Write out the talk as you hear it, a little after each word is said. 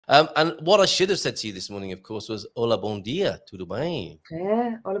And what I should have said to you this morning, of course, was "Hola, bom dia, tudo bem?"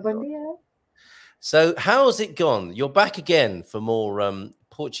 Yeah, hola, bom dia. So how's it gone? You're back again for more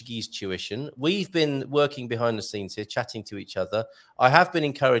Portuguese tuition. We've been working behind the scenes here, chatting to each other. I have been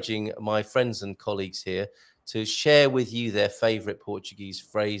encouraging my friends and colleagues here to share with you their favorite Portuguese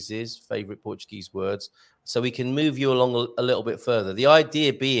phrases, favorite Portuguese words, so we can move you along a little bit further. The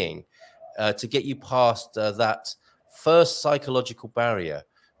idea being to get you past that first psychological barrier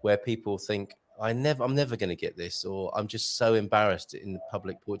where people think, I'm never going to get this, or I'm just so embarrassed in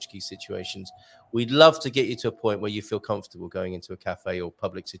public Portuguese situations. We'd love to get you to a point where you feel comfortable going into a cafe or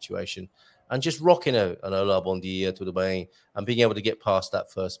public situation and just rocking out an "Olá, bom dia, tudo bem," and being able to get past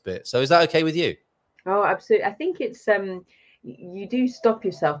that first bit. So is that okay with you? Oh, absolutely. I think it's you do stop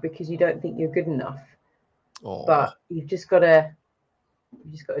yourself because you don't think you're good enough. Aww. But you've just got to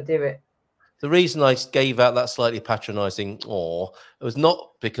do it. The reason I gave out that slightly patronizing "or" it was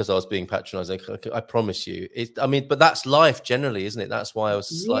not because I was being patronizing. I promise you. I mean, but that's life generally, isn't it? That's why I was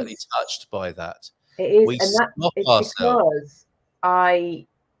slightly touched by that. It is, we and that it's because I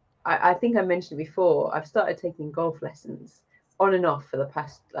think I mentioned it before. I've started taking golf lessons on and off for the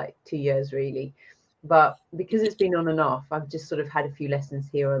past like 2 years, really. But because it's been on and off, I've just sort of had a few lessons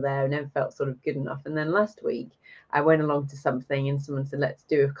here or there, and never felt sort of good enough. And then last week, I went along to something, and someone said, "Let's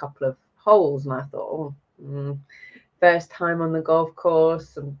do a couple of holes," and I thought, first time on the golf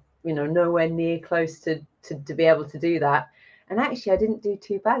course, and nowhere near close to be able to do that. And actually, I didn't do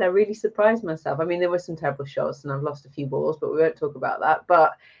too bad. I really surprised myself. I mean, there were some terrible shots, and I've lost a few balls, but we won't talk about that.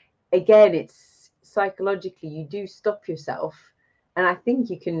 But again, it's psychologically, you do stop yourself, and I think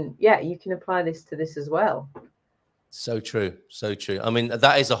you can apply this to this as well. So true, so true. I mean,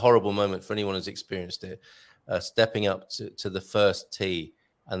 that is a horrible moment for anyone who's experienced it. Stepping up to the first tee,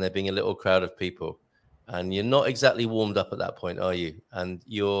 and there being a little crowd of people, and you're not exactly warmed up at that point, are you? And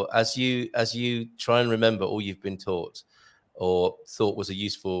you're as you try and remember all you've been taught or thought was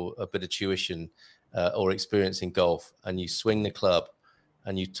a bit of tuition or experience in golf, and you swing the club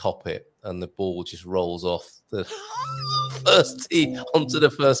and you top it, and the ball just rolls off the first tee onto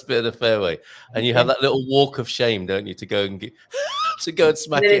the first bit of the fairway, and you have that little walk of shame, don't you, to go and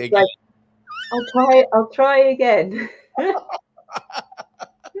smack it again. Like, I'll try again.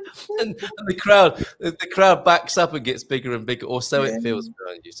 and the crowd backs up and gets bigger and bigger, or so it feels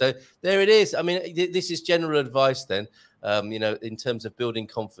around you. So there it is. I mean, this is general advice then. In terms of building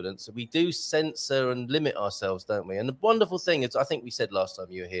confidence, we do censor and limit ourselves, don't we? And the wonderful thing is, I think we said last time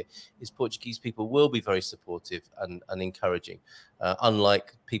you were here, is Portuguese people will be very supportive and encouraging,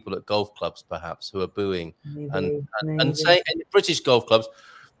 unlike people at golf clubs, perhaps, who are booing and saying, in British golf clubs,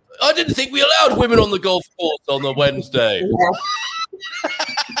 "I didn't think we allowed women on the golf course on the Wednesday."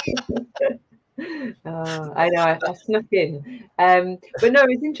 I know, I snuck in. But no,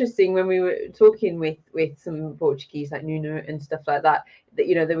 it's interesting when we were talking with some Portuguese, like Nuno and stuff like that, that,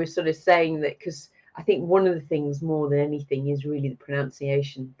 they were sort of saying that, because I think one of the things more than anything is really the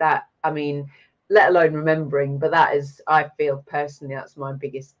pronunciation. That, I mean, let alone remembering, but that is, I feel personally, that's my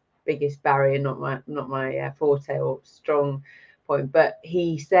biggest barrier, not my forte or strong point. But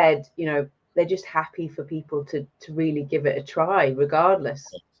he said, they're just happy for people to really give it a try, regardless.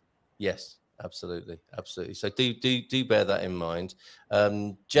 Yes, absolutely. So do bear that in mind.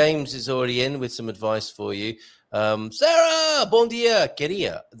 James is already in with some advice for you. Sarah, bom dia,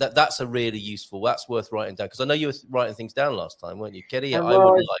 queria. That's a really useful. That's worth writing down, because I know you were writing things down last time, weren't you? Queria, I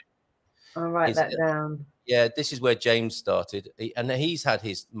would like. I'll write that down. Yeah, this is where James started, and he's had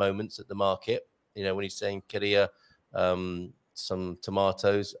his moments at the market. When he's saying queria, some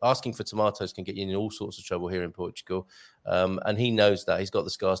tomatoes. Asking for tomatoes can get you in all sorts of trouble here in Portugal, and he knows that. He's got the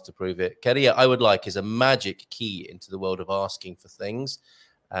scars to prove it. Queria, I would like, is a magic key into the world of asking for things.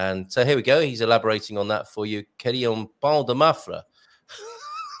 And so here we go. He's elaborating on that for you. Queria pão de mafra.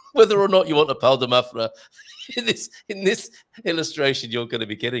 Whether or not you want a pão de mafra, in this illustration, you're going to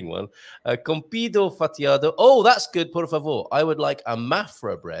be getting one. Compido fatiado. Oh, that's good. Por favor. I would like a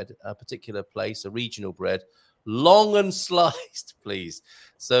mafra bread, a particular place, a regional bread, long and sliced, please.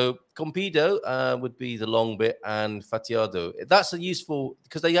 So compido would be the long bit, and fatiado. That's a useful,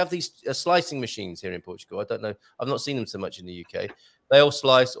 because they have these slicing machines here in Portugal. I don't know. I've not seen them so much in the UK. They'll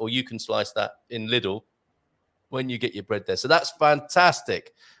slice, or you can slice that in Lidl when you get your bread there. So that's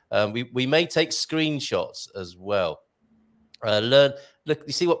fantastic. We may take screenshots as well. Look,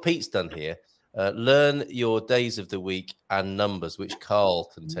 you see what Pete's done here? Learn your days of the week and numbers, which Carl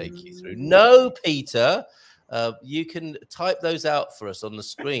can take you through. No, Peter, you can type those out for us on the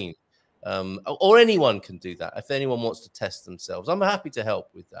screen, or anyone can do that if anyone wants to test themselves. I'm happy to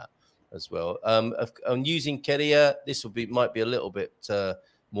help with that as well. I'm using queria. This might be a little bit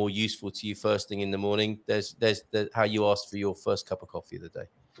more useful to you first thing in the morning, there's how you ask for your first cup of coffee of the day.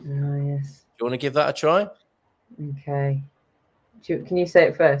 Oh, yes. Do you want to give that a try? Okay. Can you say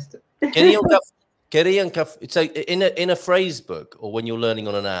it first? So in a phrase book, or when you're learning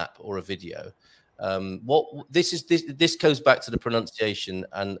on an app or a video, this goes back to the pronunciation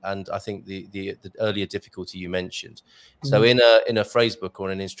and I think the earlier difficulty you mentioned. So in a phrase book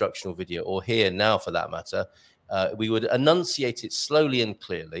or an instructional video, or here now for that matter, we would enunciate it slowly and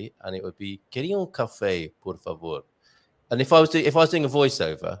clearly, and it would be "Quería un café, por favor." And if I was doing a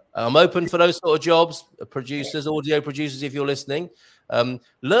voiceover, I'm open for those sort of jobs, producers, audio producers, if you're listening.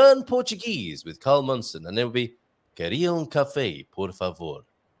 Learn Portuguese with Carl Munson, and it would be "Quería un café, por favor."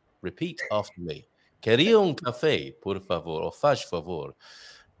 Repeat after me. "Quería un café, por favor," or "Faz favor."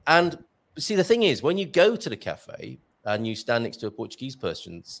 And see, the thing is, when you go to the cafe and you stand next to a Portuguese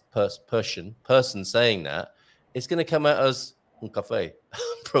person saying that, it's going to come out as "un café,"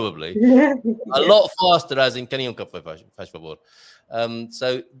 probably. A lot faster, as in "Quería un café, faz favor."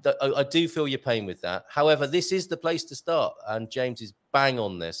 So I do feel your pain with that. However, this is the place to start, and James is bang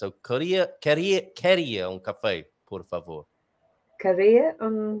on there. So quería un café, por favor. Quería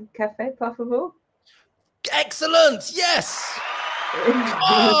un café, por favor. Excellent. Yes.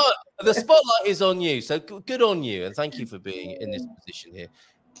 Oh, the spotlight is on you. So good on you, and thank you for being in this position here.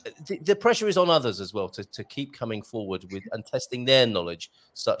 The pressure is on others as well to keep coming forward with and testing their knowledge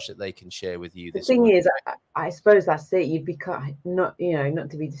such that they can share with you. The thing is, I suppose that's it. You'd become not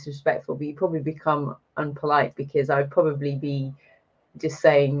to be disrespectful, but you probably become unpolite, because I'd probably be just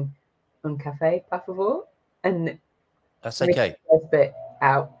saying "un café, por favor," and that's okay. Bit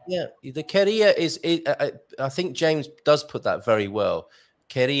out. Yeah, the quería is. I think James does put that very well.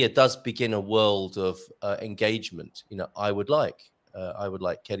 Quería does begin a world of engagement. I would like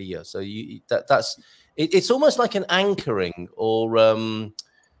quería. So it's almost like an anchoring or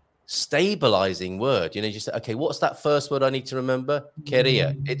stabilizing word. You just say, okay, what's that first word I need to remember?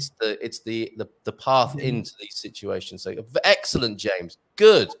 Quería. It's the path into these situations. So excellent, James.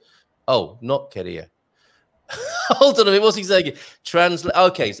 Good. Oh, not quería. Hold on a minute. What's he saying? Translate.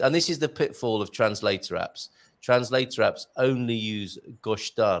 Okay, and this is the pitfall of translator apps. Translator apps only use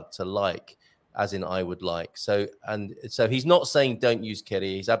gostar, to like, as in I would like. So he's not saying don't use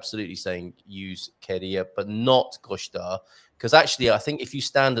quería. He's absolutely saying use quería, but not gostar. Because actually, I think if you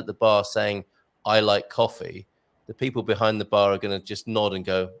stand at the bar saying I like coffee, the people behind the bar are going to just nod and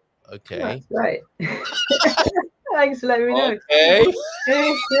go, okay. That's right. Thanks for letting me know. Okay.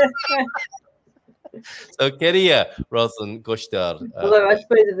 So quería rather than gostar. Although I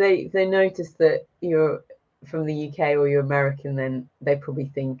suppose if they notice that you're from the UK or you're American, then they probably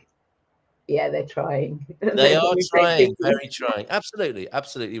think, yeah, they're trying. They are trying, very trying. Absolutely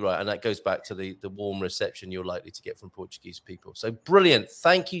right. And that goes back to the warm reception you're likely to get from Portuguese people. So brilliant.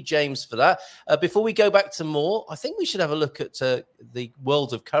 Thank you, James, for that. Before we go back to more, I think we should have a look at the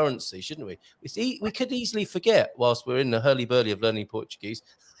world of currency, shouldn't we? We could easily forget, whilst we're in the hurly-burly of learning Portuguese.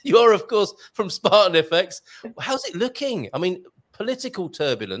 You are, of course, from Spartan FX. How's it looking? I mean, political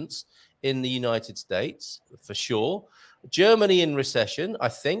turbulence in the United States, for sure. Germany in recession, I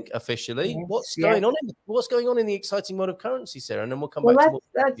think, officially. Yes, what's going on in the exciting world of currency, Sarah? And then we'll come back to more.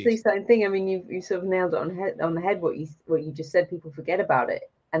 That's the exciting thing. I mean, you sort of nailed it on the head. What you just said. People forget about it,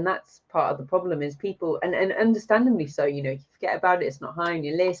 and that's part of the problem. Is people, and understandably so. You forget about it. It's not high on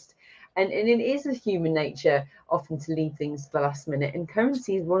your list. And it is a human nature often to leave things to the last minute, and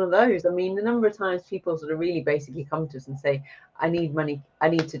currency is one of those. I mean, the number of times people sort of really basically come to us and say, I need money, I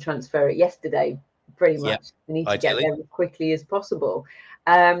need to transfer it yesterday, pretty much. I need to get there as quickly as possible.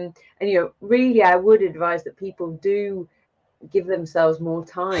 And really I would advise that people do give themselves more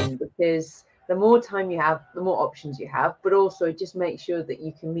time, because the more time you have, the more options you have, but also just make sure that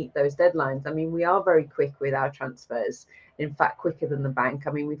you can meet those deadlines. I mean, we are very quick with our transfers, in fact, quicker than the bank.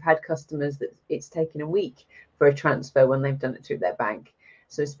 I mean, we've had customers that it's taken a week for a transfer when they've done it through their bank.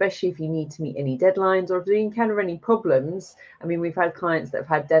 So especially if you need to meet any deadlines, or if you encounter any problems. I mean, we've had clients that have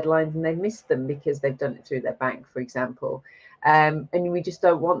had deadlines and they've missed them because they've done it through their bank, for example. And we just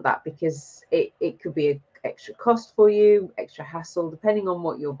don't want that, because it could be an extra cost for you, extra hassle, depending on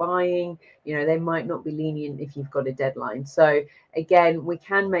what you're buying. They might not be lenient if you've got a deadline. So again, we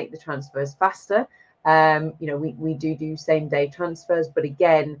can make the transfers faster. We do same day transfers, but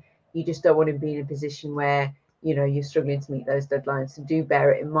again, you just don't want to be in a position where you're struggling to meet those deadlines. So do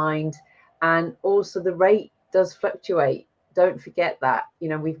bear it in mind. And also the rate does fluctuate. Don't forget that.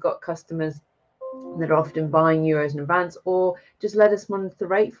 We've got customers that are often buying euros in advance, or just let us monitor the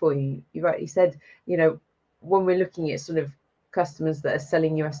rate for you. You rightly said, when we're looking at sort of customers that are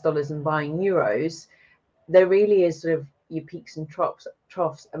selling US dollars and buying euros, there really is sort of, your peaks and troughs.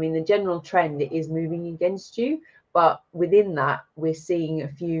 I mean, the general trend is moving against you, but within that, we're seeing a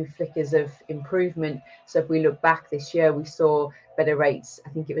few flickers of improvement. So if we look back this year, we saw better rates. I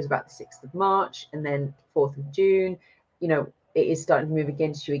think it was about the 6th of March and then 4th of June. You know, it is starting to move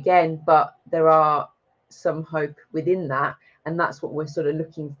against you again, but there are some hope within that. And that's what we're sort of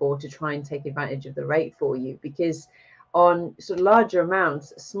looking for, to try and take advantage of the rate for you, because on sort of larger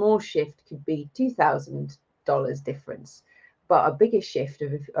amounts, a small shift could be $2,000 difference. But a bigger shift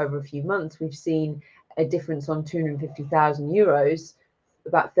over a few months, we've seen a difference on 250,000 euros,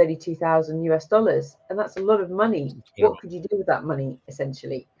 about 32,000 US dollars. And that's a lot of money. What could you do with that money,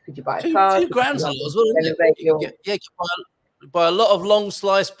 essentially? Could you buy a car? Two grand's a lot as well, isn't it? You could buy a lot of long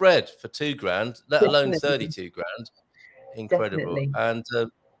sliced bread for £2,000, let alone 32 grand. Incredible. Definitely. And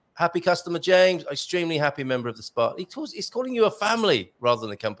happy customer, James. Extremely happy member of the Spartan. He's calling you a family rather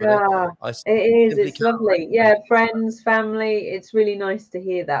than a company. Yeah, it is. It's lovely. Yeah, friends, family. It's really nice to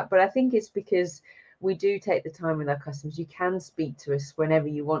hear that. But I think it's because we do take the time with our customers. You can speak to us whenever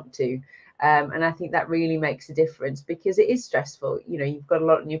you want to. And I think that really makes a difference, because it is stressful. You know, you've got a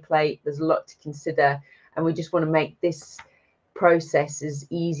lot on your plate. There's a lot to consider. And we just want to make this process as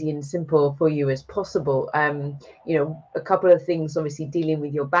easy and simple for you as possible. You know, a couple of things, obviously dealing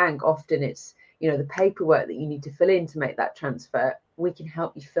with your bank, often it's, you know, the paperwork that you need to fill in to make that transfer. We can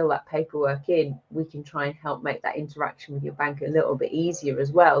help you fill that paperwork in. We can try and help make that interaction with your bank a little bit easier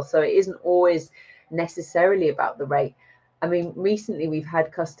as well. So it isn't always necessarily about the rate. I mean, recently we've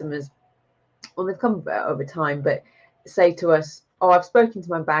had customers, well, they've come over time, but say to us, oh, I've spoken to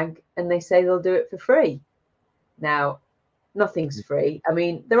my bank and they say they'll do it for free. Now, nothing's free. I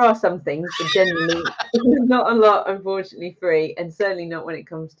mean, there are some things, but generally not a lot, unfortunately, free, and certainly not when it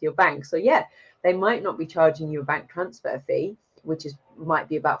comes to your bank. So yeah, they might not be charging you a bank transfer fee, which might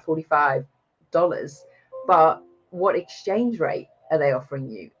be about $45, but what exchange rate are they offering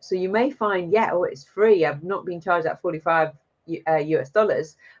you? So you may find, yeah, oh, it's free. I've not been charged that 45 US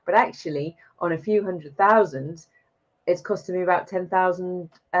dollars, but actually on a few $100,000, it's costing me about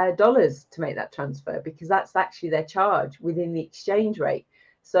 $10,000 to make that transfer, because that's actually their charge within the exchange rate.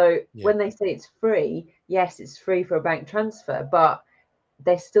 So when they say it's free, yes, it's free for a bank transfer, but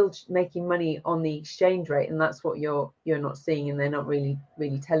they're still making money on the exchange rate, and that's what you're not seeing, and they're not really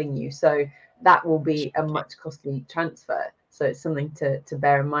telling you. So that will be a much costly transfer. So it's something to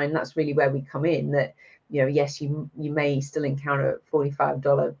bear in mind. That's really where we come in. That, you know, yes, you may still encounter a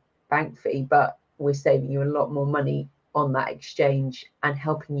 $45 bank fee, but we're saving you a lot more money on that exchange and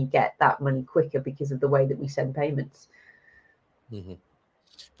helping you get that money quicker because of the way that we send payments.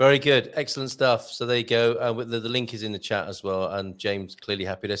 Very good. Excellent stuff. So there you go. The link is in the chat as well. And James clearly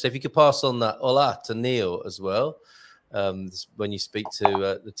happy there. So if you could pass on that hola to Neil as well, when you speak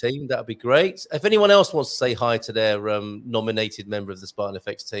to the team, that would be great. If anyone else wants to say hi to their nominated member of the Spartan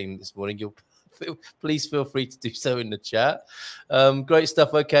FX team this morning, please feel free to do so in the chat. Great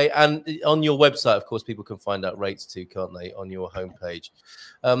stuff. Okay. And on your website, of course, people can find out rates too, can't they, on your homepage?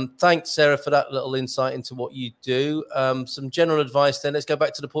 Thanks, Sarah, for that little insight into what you do. Some general advice then. Let's go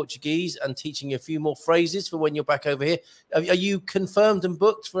back to the Portuguese and teaching you a few more phrases for when you're back over here. Are you confirmed and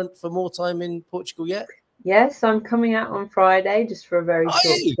booked for more time in Portugal yet? Yes, I'm coming out on Friday just for a very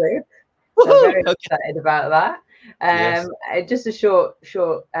short trip. So I'm very excited about that. Just a short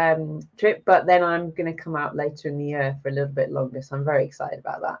trip, but then I'm going to come out later in the year for a little bit longer. So I'm very excited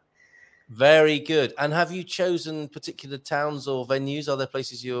about that. Very good. And have you chosen particular towns or venues? Are there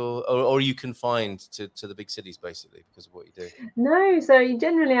places or are you confined to the big cities basically because of what you do? No, so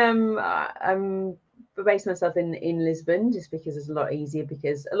generally I'm based myself in Lisbon, just because it's a lot easier,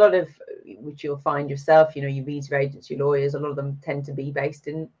 because a lot of which you'll find yourself, you know, your visa agents, your lawyers, a lot of them tend to be based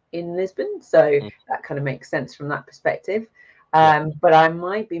in Lisbon. So that kind of makes sense from that perspective. But I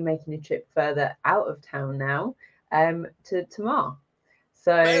might be making a trip further out of town now to Tamar.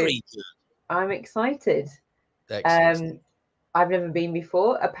 So very good. I'm excited. Excellent. I've never been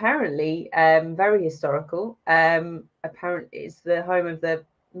before. Apparently, very historical. Apparently, it's the home of the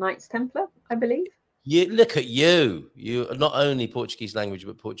Knights Templar, I believe. Look at you. You are not only Portuguese language,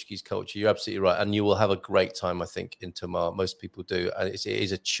 but Portuguese culture. You're absolutely right. And you will have a great time, I think, in Tamar. Most people do. And it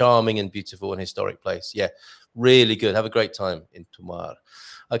is a charming and beautiful and historic place. Yeah, really good. Have a great time in Tamar.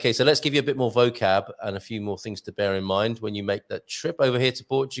 Okay, so let's give you a bit more vocab and a few more things to bear in mind when you make that trip over here to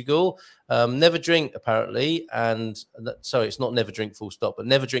Portugal. Never drink, apparently. And sorry, it's not never drink full stop, but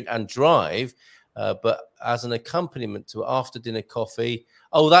never drink and drive. But as an accompaniment to after dinner coffee.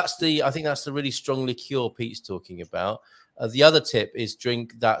 Oh, I think that's the really strong liqueur Pete's talking about. The other tip is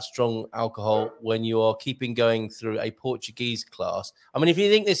drink that strong alcohol when you are keeping going through a Portuguese class. I mean, if you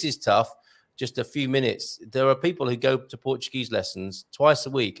think this is tough, just a few minutes. There are people who go to Portuguese lessons twice a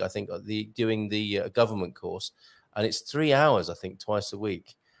week, I think, doing the government course, and it's 3 hours, I think, twice a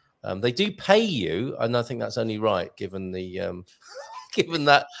week. They do pay you, and I think that's only right, given the given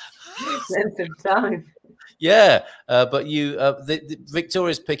that length of time. Yeah, but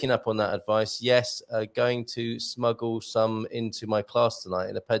Victoria's picking up on that advice. Yes, going to smuggle some into my class tonight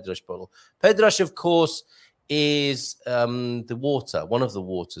in a Pedras bottle. Pedras, of course, is the water, one of the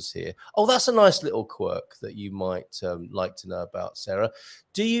waters here. Oh, that's a nice little quirk that you might like to know about, Sarah.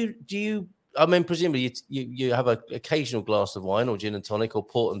 Do you? I mean, presumably you have an occasional glass of wine or gin and tonic or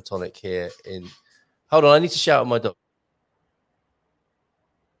port and tonic here in. Hold on, I need to shout at my dog.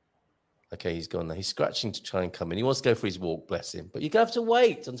 Okay, he's gone now. He's scratching to try and come in. He wants to go for his walk, bless him. But you're going to have to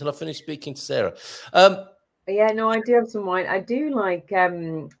wait until I finish speaking to Sarah. Yeah, no, I do have some wine. I do like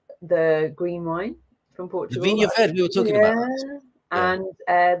the green wine from Portugal. The Vinho Verde we were talking about. And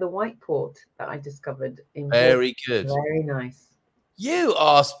the white port that I discovered in Very Portugal. good. Very nice. You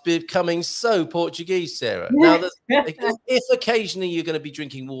are becoming so Portuguese, Sarah. Now, if occasionally you're going to be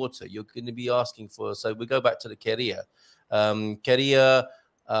drinking water, you're going to be asking for, so we go back to the queria. Queria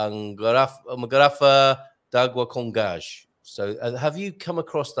uma garrafa d'água com gás. So have you come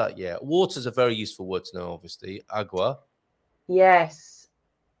across that yet? Water is a very useful word to know, obviously. Agua. Yes.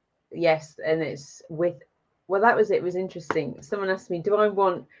 And it's with, well, that was it. It was interesting. Someone asked me, do I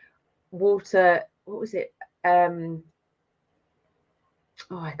want water? What was it?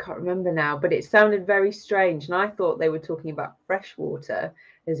 Oh, I can't remember now, but it sounded very strange. And I thought they were talking about fresh water,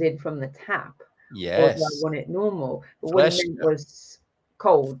 as in from the tap. Yes. Or do I want it normal? But what he meant was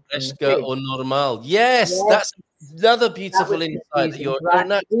cold. Fresca or normal. Yes, that's another beautiful insight.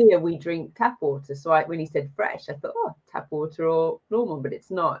 Here we drink tap water. So when he said fresh, I thought, oh, tap water or normal, but it's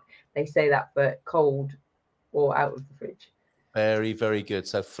not. They say that for cold or out of the fridge. Very, very good.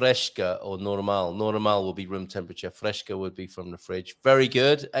 So fresca or normal. Normal will be room temperature. Fresca would be from the fridge. Very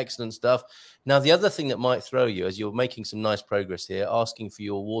good. Excellent stuff. Now, the other thing that might throw you, as you're making some nice progress here, asking for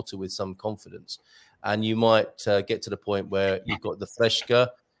your water with some confidence. And you might get to the point where you've got the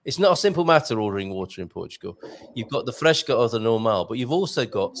fresca. It's not a simple matter ordering water in Portugal. You've got the fresca or the normal, but you've also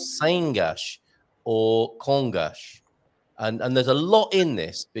got sem gás or com gás. And there's a lot in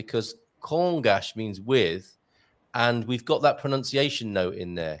this because com gás means with, and we've got that pronunciation note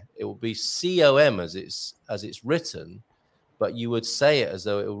in there. It will be C-O-M as it's written, but you would say it as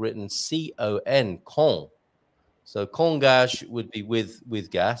though it were written C-O-N, con. So com gás would be with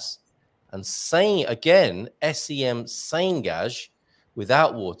gas. And saying again, S-E-M, sem gás,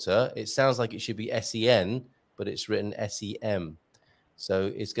 without water, it sounds like it should be S-E-N, but it's written S-E-M.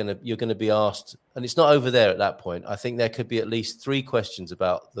 So you're gonna be asked, and it's not over there at that point. I think there could be at least 3 questions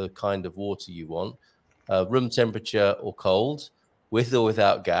about the kind of water you want, room temperature or cold, with or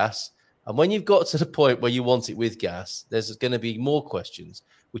without gas. And when you've got to the point where you want it with gas, there's going to be more questions,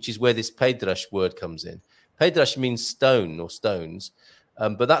 which is where this pedras word comes in. Pedras means stone or stones.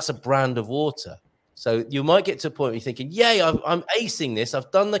 But that's a brand of water. So you might get to a point where you're thinking, yay, I'm acing this.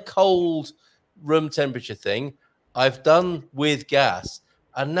 I've done the cold room temperature thing. I've done with gas.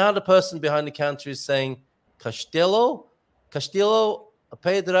 And now the person behind the counter is saying, Castillo,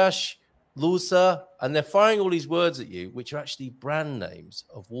 Pedras, Lusa. And they're firing all these words at you, which are actually brand names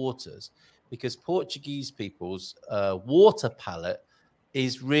of waters. Because Portuguese people's water palette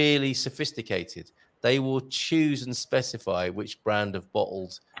is really sophisticated. They will choose and specify which brand of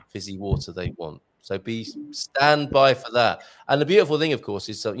bottled fizzy water they want. So stand by for that. And the beautiful thing, of course,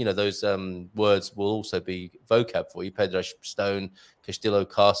 is those words will also be vocab for you. Pedras, stone, Castillo,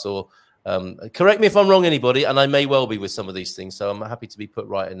 castle. Correct me if I'm wrong, anybody, and I may well be with some of these things. So I'm happy to be put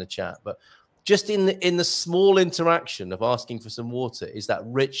right in the chat. But just in the small interaction of asking for some water is that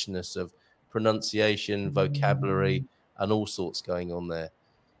richness of pronunciation, vocabulary, and all sorts going on there.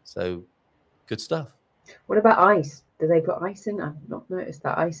 So. Good stuff. What about ice? Do they put ice in? I've not noticed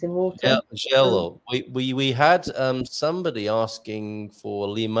that ice in water. Gelo. We had somebody asking for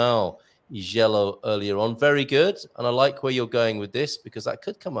limão e gelo earlier on. Very good. And I like where you're going with this because that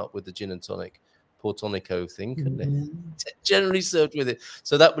could come up with the gin and tonic Portonico thing, couldn't it? Generally served with it.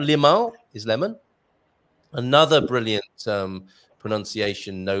 So that limão is lemon. Another brilliant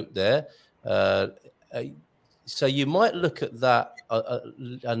pronunciation note there. So you might look at that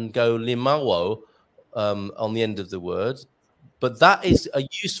and go limão on the end of the word, but that is a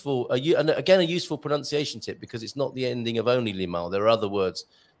useful pronunciation tip because it's not the ending of only limão. There are other words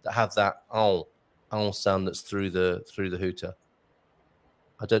that have that sound that's through the hooter.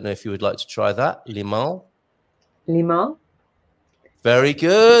 I don't know if you would like to try that. Limão. Limão. Very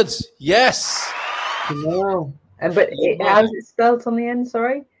good. Yes. Limão. But how is it spelled on the end?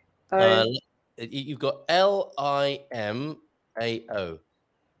 Sorry. Uh, you've got Limao,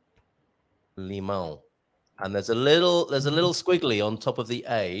 limão, and there's a little squiggly on top of the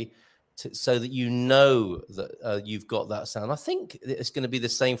A, so that you know that you've got that sound. I think it's going to be the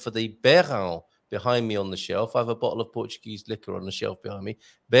same for the beirão behind me on the shelf. I have a bottle of Portuguese liquor on the shelf behind me,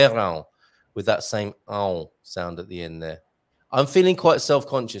 beirão, with that same ow sound at the end there. I'm feeling quite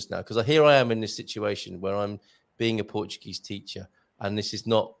self-conscious now because here I am in this situation where I'm being a Portuguese teacher, and this is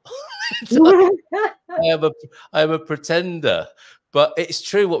not. I am a pretender, but it's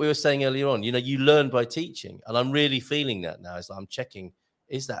true what we were saying earlier on. You know, you learn by teaching, and I'm really feeling that now. As I'm checking,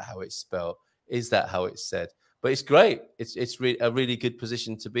 is that how it's spelled? Is that how it's said? But it's great. It's a really good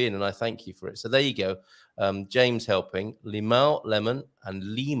position to be in, and I thank you for it. So there you go. James helping, limão, lemon, and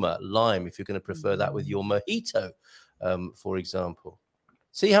lima, lime, if you're going to prefer that with your mojito, for example.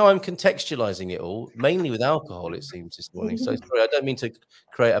 See how I'm contextualizing it all, mainly with alcohol, it seems, this morning. So sorry, I don't mean to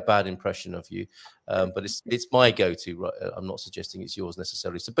create a bad impression of you, but it's my go-to. Right? I'm not suggesting it's yours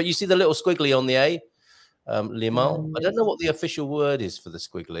necessarily. So, but you see the little squiggly on the A, limão. I don't know what the official word is for the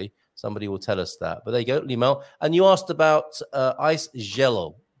squiggly. Somebody will tell us that. But there you go, limão. And you asked about ice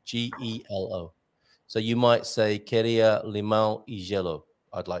gelo, G-E-L-O. So you might say, queria limão y gelo.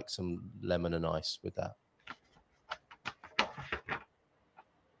 I'd like some lemon and ice with that.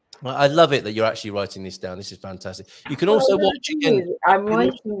 I love it that you're actually writing this down. This is fantastic. You can also watch again. I'm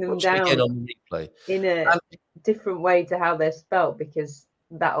writing them down on replay in a different way to how they're spelled, because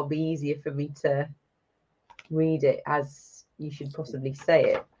that'll be easier for me to read it as you should possibly say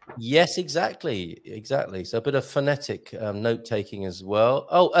it. Yes, exactly. So a bit of phonetic note-taking as well.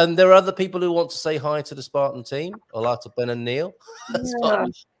 Oh, and there are other people who want to say hi to the Spartan team. Hola to Ben and Neil. Yeah.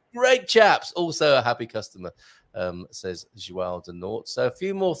 Great chaps. Also a happy customer. Says Joao de Nort. So a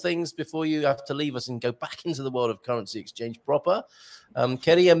few more things before you have to leave us and go back into the world of currency exchange proper.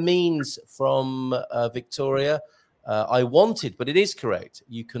 Queria means from Victoria, I wanted, but it is correct.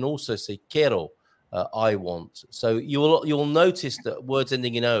 You can also say quero, I want. So you'll notice that words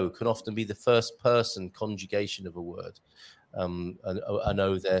ending in O can often be the first person conjugation of a word. An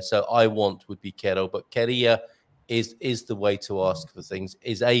O there. So I want would be quero, but queria is the way to ask for things,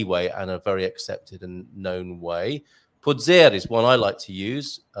 is a way and a very accepted and known way. Poder is one I like to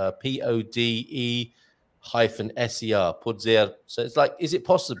use, P-O-D-E-SER, poder. So it's like, is it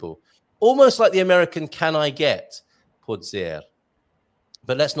possible? Almost like the American can I get, poder.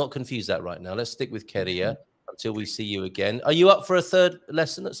 But let's not confuse that right now. Let's stick with queria until we see you again. Are you up for a third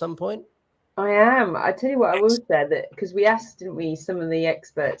lesson at some point? I am. I tell you what, I will say that, because we asked, didn't we, some of the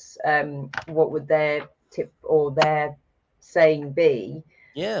experts, what would their tip or their saying be?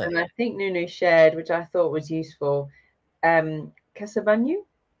 Yeah. And I think Nuno shared, which I thought was useful, casa de banho.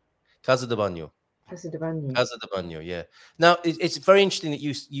 Casa de banho. Casa de banho. Casa de banho, yeah. Now it's very interesting that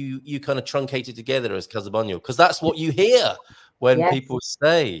you kind of truncated together as casa de banho, because that's what you hear when people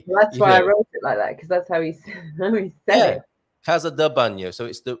say. Well, that's why I wrote it like that, because that's how he said it. Casa de banho. So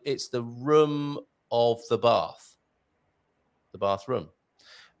it's the room of the bath, the bathroom.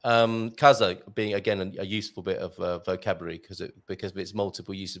 Casa being again a useful bit of vocabulary because of its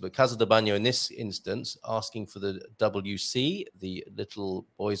multiple uses, but casa de banho in this instance asking for the WC, the little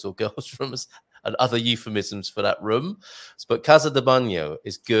boys or girls from us, and other euphemisms for that room. But casa de banho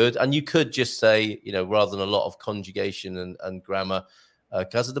is good, and you could just say, you know, rather than a lot of conjugation and grammar,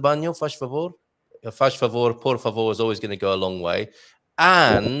 casa de banho, faz favor, por favor is always going to go a long way.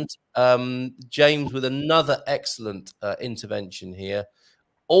 And James with another excellent intervention here.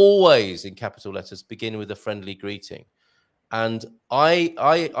 Always in capital letters begin with a friendly greeting, and I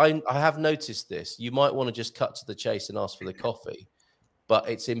have noticed this. You might want to just cut to the chase and ask for the coffee, but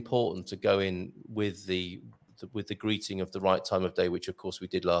it's important to go in with the greeting of the right time of day, which of course we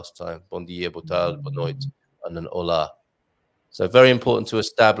did last time. Bom dia, boa tarde, boa noite, and then hola. So very important to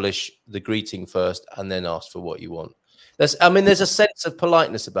establish the greeting first and then ask for what you want. There's a sense of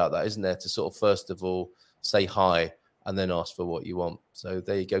politeness about that, isn't there? To sort of first of all say hi and then ask for what you want. So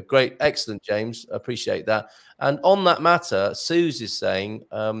there you go. Great. Excellent, James. Appreciate that. And on that matter, Suze is saying,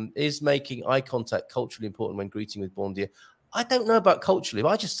 is making eye contact culturally important when greeting with bon dia? I don't know about culturally, but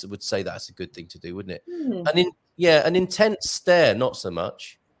I just would say that's a good thing to do, wouldn't it? An intense stare, not so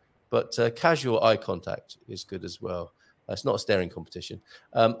much, but casual eye contact is good as well. It's not a staring competition.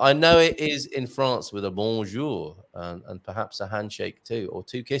 I know it is in France with a bonjour and perhaps a handshake too, or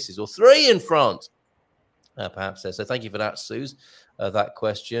 2 kisses, or 3 in France. Perhaps there. So thank you for that, Suze, that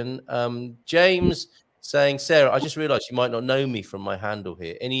question. James saying, Sarah, I just realized you might not know me from my handle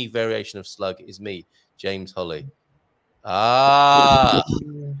here. Any variation of slug is me, James Holly. Ah,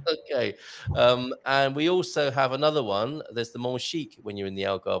 okay. And we also have another one. There's the Monchique when you're in the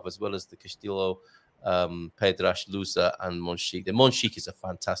Algarve, as well as the Castillo, Pedras, Lusa, and Monchique. The Monchique is a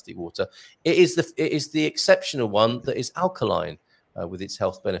fantastic water. It is the exceptional one that is alkaline, with its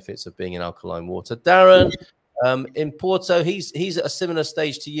health benefits of being an alkaline water. Darren, in Porto, he's at a similar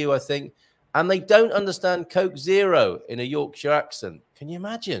stage to you, I think, and they don't understand Coke Zero in a Yorkshire accent. Can you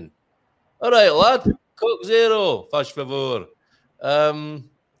imagine? All right, lad, Coke Zero, faz favor.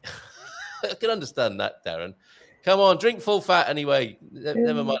 I can understand that, Darren. Come on, drink full fat anyway.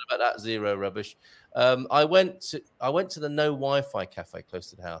 Never mind about that zero rubbish. I went to the no Wi-Fi cafe close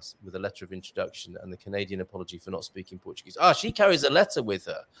to the house with a letter of introduction and the Canadian apology for not speaking Portuguese. Ah, she carries a letter with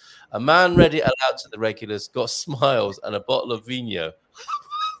her. A man read it aloud to the regulars, got smiles and a bottle of vino.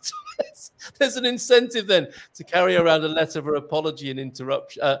 There's an incentive then to carry around a letter of apology and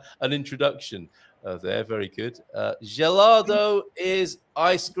an introduction. There, very good. Gelado is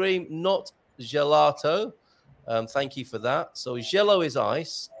ice cream, not gelato. Thank you for that. So gelo is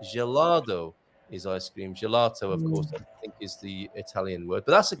ice, gelado is ice cream. Gelato, of course, I think is the Italian word,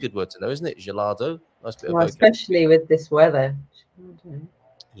 but that's a good word to know, isn't it? Gelato. Nice bit of vocabulary. Especially with this weather.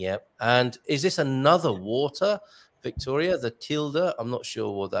 Yeah. And is this another water, Victoria? The tilde? I'm not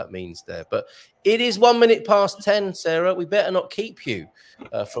sure what that means there, but it is 1 minute past 10, Sarah. We better not keep you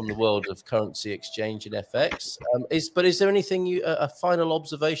from the world of currency exchange and FX. But is there anything a final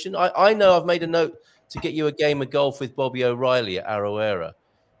observation? I know I've made a note to get you a game of golf with Bobby O'Reilly at Aroera.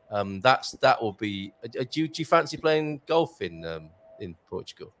 That will be. Do you fancy playing golf in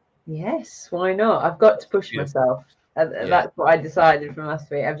Portugal? Yes, why not? I've got to push myself. That's what I decided from last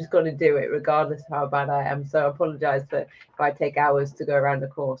week. I've just got to do it regardless of how bad I am. So I apologize if I take hours to go around the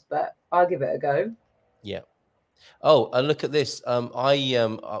course, but I'll give it a go. Yeah. Oh, and look at this. I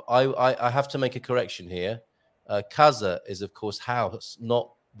have to make a correction here. Casa is of course house,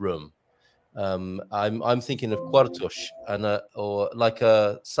 not room. I'm thinking of quartos and or like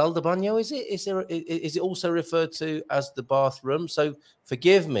a sal de baño. Is it also referred to as the bathroom? So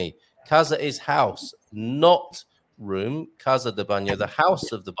forgive me. Casa is house, not room. Casa de baño, the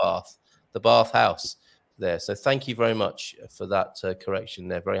house of the bath house there. So thank you very much for that correction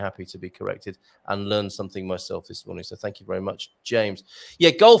there. Very happy to be corrected and learn something myself this morning. So thank you very much, James.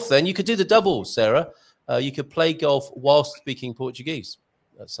 Yeah, golf then. You could do the doubles, Sarah. You could play golf whilst speaking Portuguese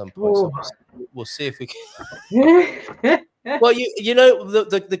at some point. So we'll see if we can. Well, you know,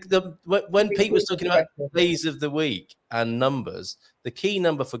 when Pete was talking about days of the week and numbers, the key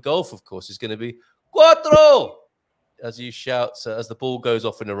number for golf, of course, is going to be cuatro. As you shout, as the ball goes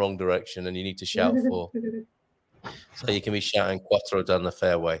off in the wrong direction, and you need to shout for. So you can be shouting cuatro down the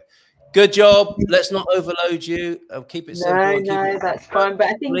fairway. Good job. Let's not overload you. Keep it simple. No, that's fine. But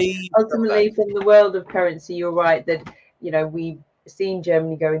I think ultimately, from the world of currency, you're right that we've seen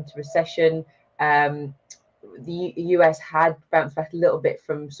Germany go into recession. The US had bounced back a little bit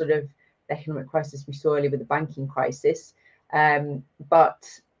from sort of the economic crisis we saw earlier with the banking crisis, but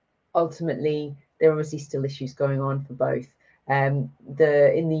ultimately there are obviously still issues going on for both. In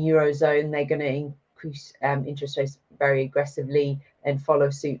the Eurozone, they're going to increase interest rates very aggressively and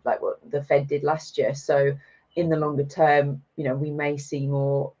follow suit like what the Fed did last year. So in the longer term, we may see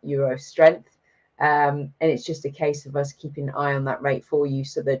more euro strength, and it's just a case of us keeping an eye on that rate for you,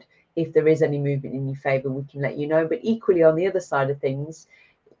 so that if there is any movement in your favor, we can let you know. But equally, on the other side of things,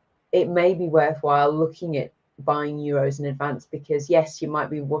 it may be worthwhile looking at buying euros in advance, because yes, you might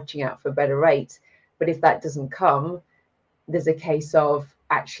be watching out for a better rate, but if that doesn't come, there's a case of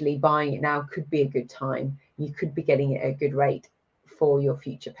actually buying it now could be a good time. You could be getting it at a good rate for your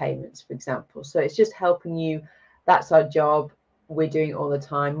future payments, for example. So it's just helping you. That's our job. We're doing it all the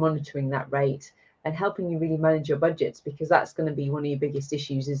time, monitoring that rate and helping you really manage your budgets, because that's going to be one of your biggest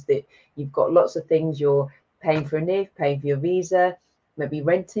issues, is that you've got lots of things. You're paying for a NIF, paying for your visa, maybe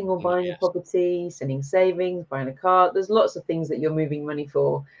renting or buying a property, sending savings, buying a car. There's lots of things that you're moving money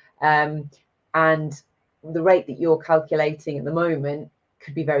for. And the rate that you're calculating at the moment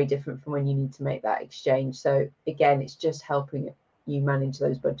could be very different from when you need to make that exchange. So again, it's just helping you manage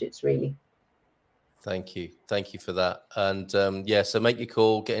those budgets, really. Thank you for that. And so make your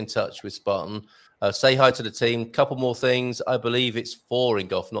call, get in touch with Spartan, say hi to the team. Couple more things. I believe it's 4 in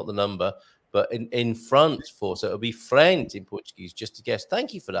golf, not the number, but in front 4. So it'll be friend in Portuguese, just to guess.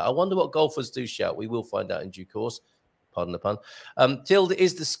 Thank you for that. I wonder what golfers do shout. We will find out in due course. Pardon the pun. Tilde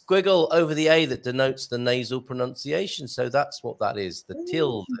is the squiggle over the A that denotes the nasal pronunciation. So that's what that is. The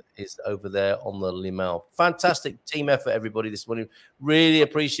tilde is over there on the limal. Fantastic team effort, everybody, this morning. Really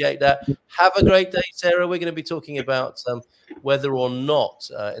appreciate that. Have a great day, Sarah. We're going to be talking about whether or not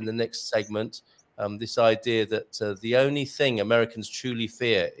in the next segment this idea that the only thing Americans truly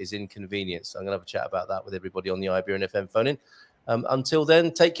fear is inconvenience. I'm going to have a chat about that with everybody on the Iberian FM phone in. Until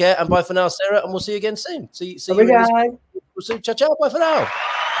then, take care and bye for now, Sarah, and we'll see you again soon. See you in this. We'll see. Ciao, ciao. Bye for now.